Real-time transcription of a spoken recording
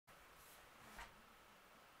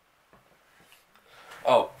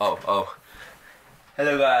Oh.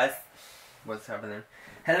 Hello guys. What's happening?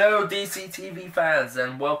 Hello DC TV fans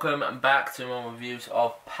and welcome back to more reviews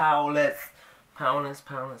of Powerless.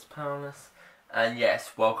 And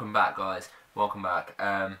yes, welcome back guys. Welcome back.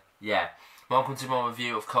 Welcome to my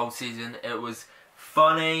review of Cold Season. It was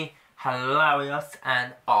funny, hilarious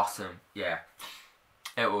and awesome. Yeah.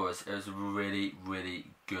 It was a really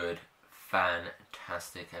good,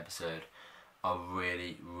 fantastic episode. I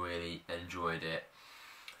really enjoyed it.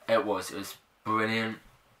 It was brilliant,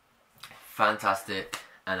 fantastic,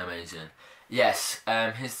 and amazing. Yes,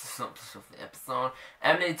 here's the synopsis of the episode.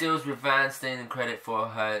 Emily deals with Van stealing credit for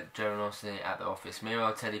her generosity at the office.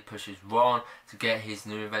 Meanwhile, Teddy pushes Ron to get his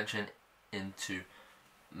new invention into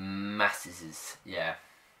masses. Yeah.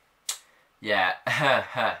 Yeah.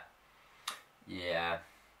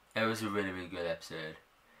 It was a really good episode.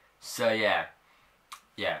 So yeah.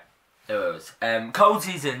 It was. Cold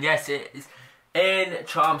Season, yes, it is. In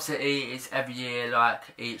Charm City, it's every year, like,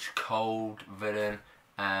 each cold villain,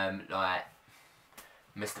 like,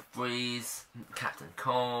 Mr. Freeze, Captain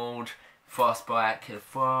Cold, Frostbite, Kid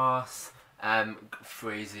Frost,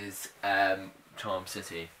 Freeze's, Charm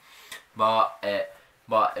City. But it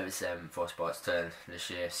was, Frostbite's turn this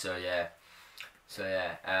year, so yeah.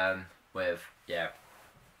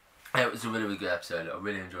 It was a really good episode. I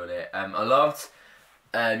really enjoyed it. I loved,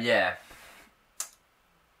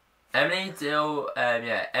 Emily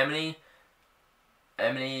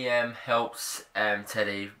helps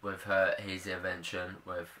Teddy with his invention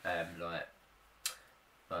with like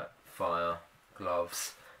fire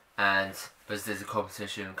gloves, and because there's a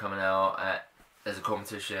competition coming out. There's a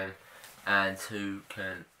competition, and who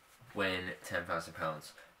can win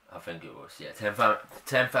 £10,000? I think it was, yeah,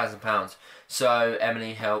 £10,000. So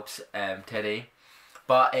Emily helps Teddy,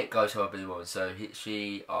 but it goes horribly wrong. So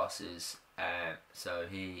she asks,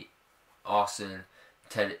 he asking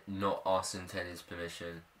Teddy, not asking Teddy's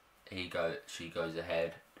permission. She goes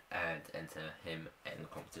ahead and enter him in the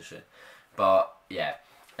competition. But yeah,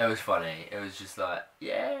 it was funny. It was just like,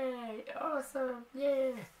 yay, awesome,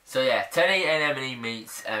 yeah. So yeah, Teddy and Emily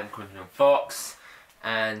meets Crimson Fox.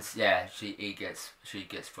 And yeah, she gets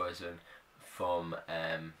frozen from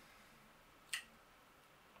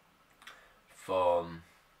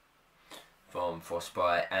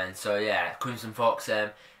Frostbite, and so yeah, Crimson Fox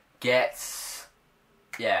asks,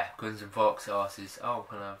 oh,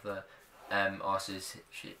 can I have the asks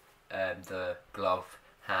the glove,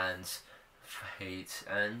 hands, feet,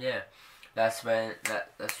 and yeah, that's when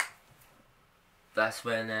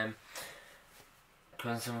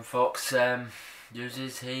Crimson Fox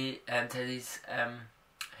uses Teddy's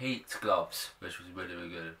heat gloves, which was really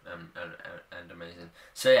good and amazing.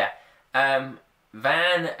 So yeah,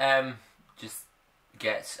 Van just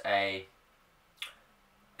gets a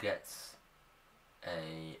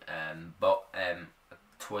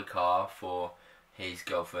toy car for his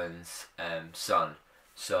girlfriend's son.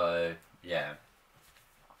 So yeah,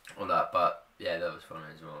 all that. But yeah, that was fun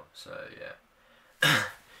as well. So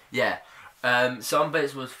yeah, some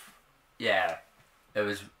bits was It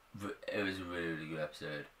was a really good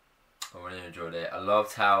episode. I really enjoyed it. I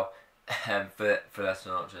loved how Celeste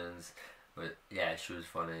Options, she was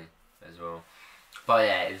funny as well. But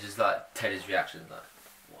yeah, it was just like Teddy's reaction, like,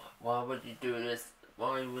 why would you do this?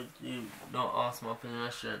 Why would you not ask my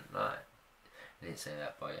permission? Like, he didn't say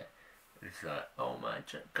that, but yeah, it's like, oh my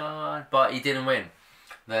god. But he didn't win.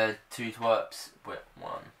 The two twerps won.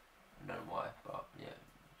 I don't know why, but yeah,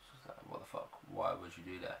 it's just like, what the fuck? Why would you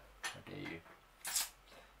do that? How dare you?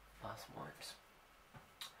 Last wipes.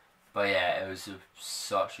 But yeah, it was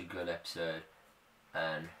such a good episode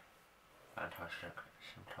and fantastic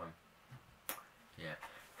sometime. Yeah.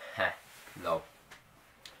 Lol.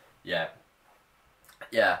 Yeah.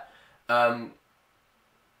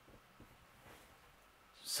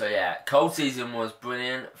 So yeah, Cold Season was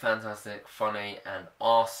brilliant, fantastic, funny and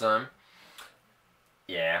awesome.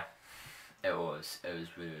 Yeah. It was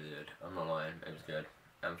really good. I'm not lying, it was good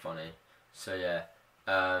and funny. So yeah.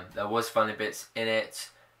 There was funny bits in it,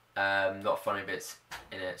 not funny bits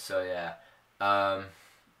in it, so yeah.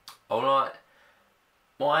 Alright,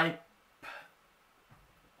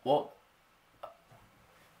 what?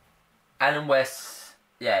 Adam West,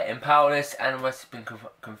 in Powerless, Adam West has been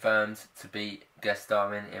confirmed to be guest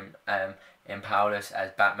starring in Powerless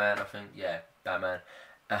as Batman, I think, Batman.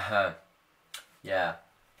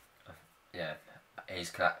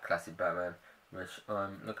 He's classic Batman, which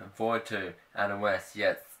I'm looking forward to. Adam West,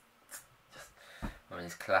 yes.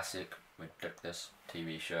 His classic, ridiculous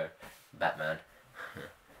TV show, Batman.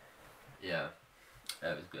 Yeah,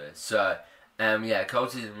 that was good. So, Yeah,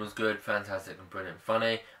 Cold Season was good, fantastic and brilliant,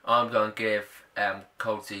 funny. I'm going to give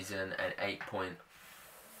Cold Season an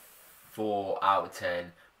 8.4 out of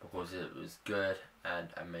 10 because it was good and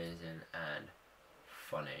amazing and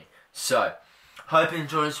funny. So, hope you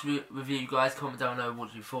enjoyed this review, guys. Comment down below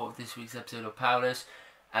what you thought of this week's episode of Powerless.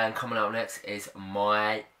 And coming up next is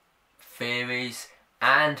my theories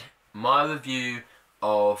and my review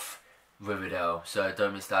of Riverdale. So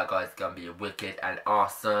don't miss that, guys. It's going to be wicked and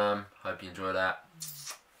awesome. Hope you enjoy that.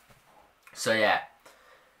 So yeah,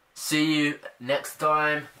 see you next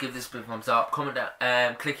time. Give this a big thumbs up. Comment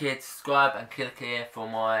down, click here to subscribe, and click here for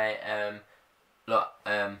my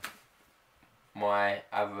my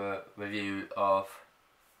other review of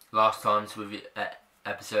last time's review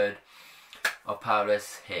episode of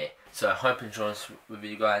Powerless here. So I hope you enjoy this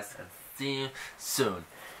review, guys, and see you soon.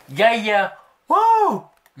 Yeah, woo,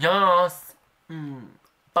 yes,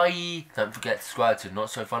 bye. Don't forget to subscribe to Not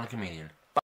So Funny Comedian.